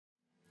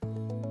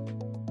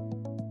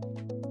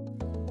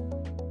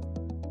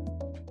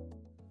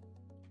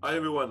Hi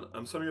everyone,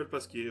 I'm Samuel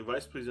Pasquier,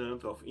 Vice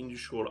President of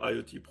Industrial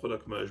IoT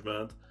Product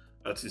Management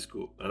at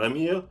Cisco, and I'm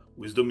here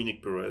with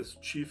Dominique Perez,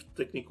 Chief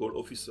Technical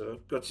Officer,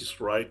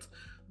 Curtiss-Wright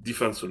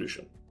Defense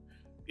Solution.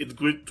 It's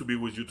great to be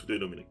with you today,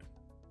 Dominique.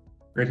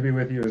 Great to be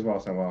with you as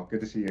well, Samuel. Good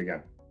to see you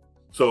again.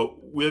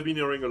 So, we have been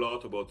hearing a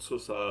lot about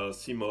SOSA,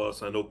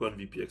 CMOSS, and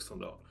OpenVPX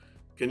standard.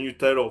 Can you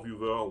tell our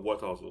viewer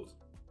what are those?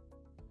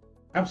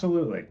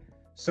 Absolutely.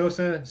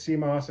 SOSA,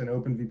 CMOSS, and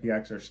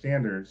OpenVPX are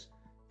standards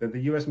that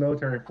the U.S.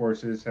 military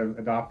forces have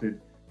adopted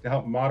to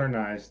help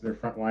modernize their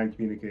frontline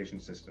communication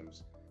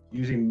systems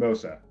using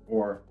MOSA,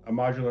 or a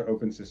modular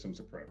open systems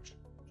approach.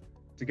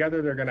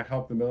 Together, they're going to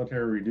help the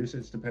military reduce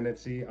its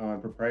dependency on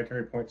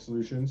proprietary point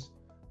solutions,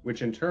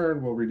 which in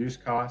turn will reduce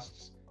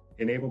costs,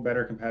 enable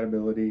better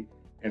compatibility,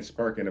 and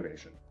spark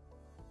innovation.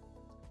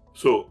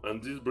 So,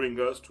 and this brings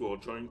us to our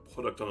joint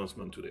product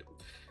announcement today.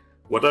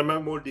 What I'm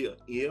holding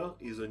here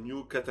is a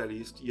new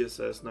Catalyst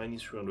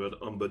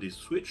ESS9300 Embedded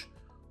Switch,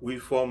 which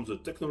forms the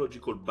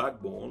technological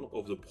backbone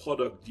of the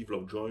product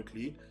developed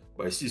jointly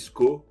by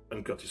Cisco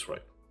and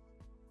Curtiss-Wright.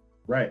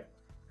 Right.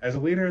 As a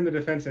leader in the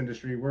defense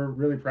industry, we're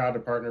really proud to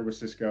partner with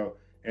Cisco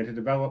and to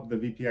develop the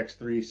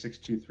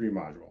VPX3623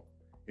 module.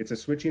 It's a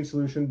switching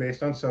solution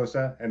based on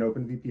SOSA and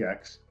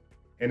OpenVPX.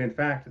 And in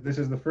fact, this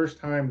is the first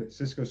time that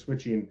Cisco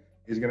switching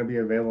is going to be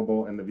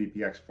available in the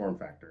VPX form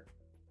factor.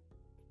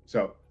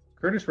 So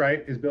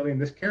Curtiss-Wright is building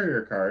this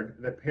carrier card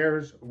that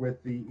pairs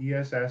with the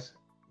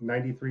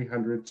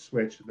ESS9300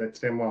 switch that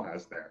Samuel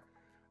has there.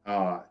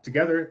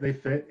 Together, they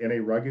fit in a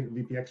rugged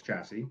VPX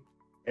chassis,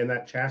 and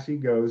that chassis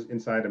goes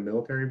inside a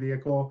military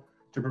vehicle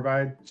to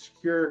provide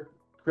secure,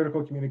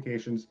 critical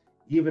communications,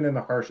 even in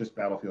the harshest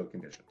battlefield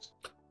conditions.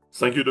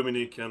 Thank you,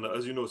 Dominique. And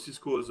as you know,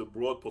 Cisco has a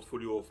broad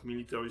portfolio of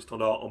military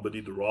standard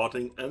embedded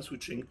routing and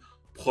switching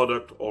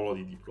product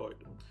already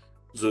deployed.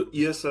 The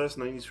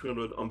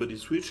ESS9300 embedded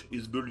switch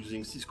is built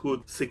using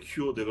Cisco's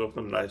secure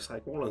development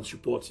lifecycle and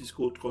supports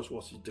Cisco's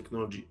trustworthy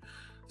technology.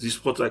 This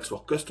protects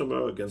our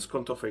customer against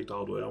counterfeit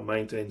hardware,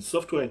 maintains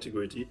software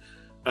integrity,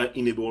 and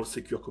enables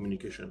secure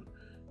communication.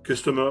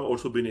 Customer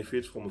also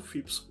benefits from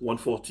FIPS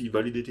 140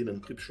 validated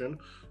encryption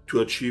to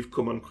achieve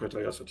common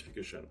criteria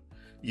certification.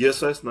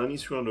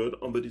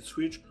 ESS9300 embedded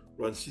switch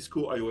runs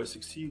Cisco iOS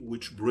XE,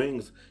 which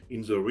brings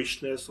in the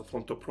richness of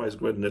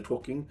enterprise-grade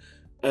networking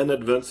and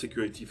advanced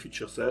security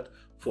feature set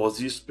for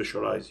this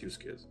specialized use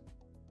case.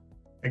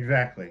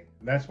 Exactly.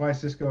 That's why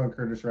Cisco and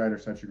Curtiss-Wright are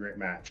such a great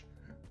match.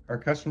 Our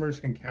customers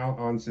can count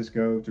on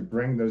Cisco to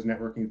bring those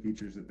networking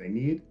features that they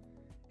need,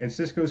 and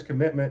Cisco's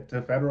commitment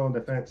to federal and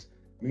defense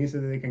means that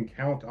they can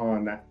count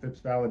on that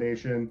FIPS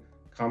validation,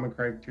 common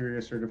criteria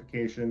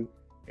certification,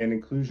 and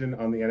inclusion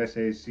on the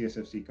NSA's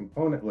CSFC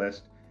component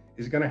list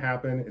is going to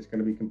happen. It's going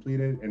to be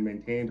completed and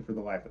maintained for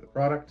the life of the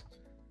product.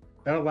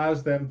 That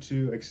allows them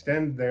to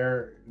extend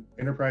their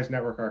enterprise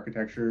network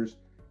architectures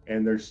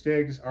and their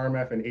STIGs,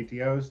 RMF, and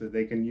ATOs that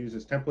they can use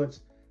as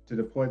templates to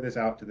deploy this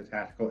out to the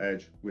tactical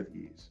edge with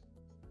ease.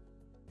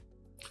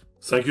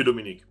 Thank you,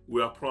 Dominique. We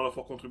are proud of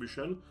our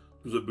contribution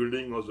to the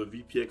building of the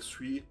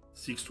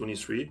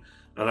VPX3623,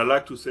 and I'd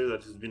like to say that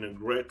it's been a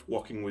great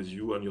working with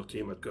you and your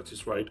team at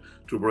Curtiss-Wright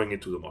to bring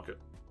it to the market.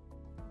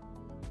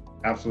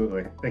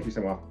 Absolutely. Thank you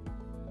so much.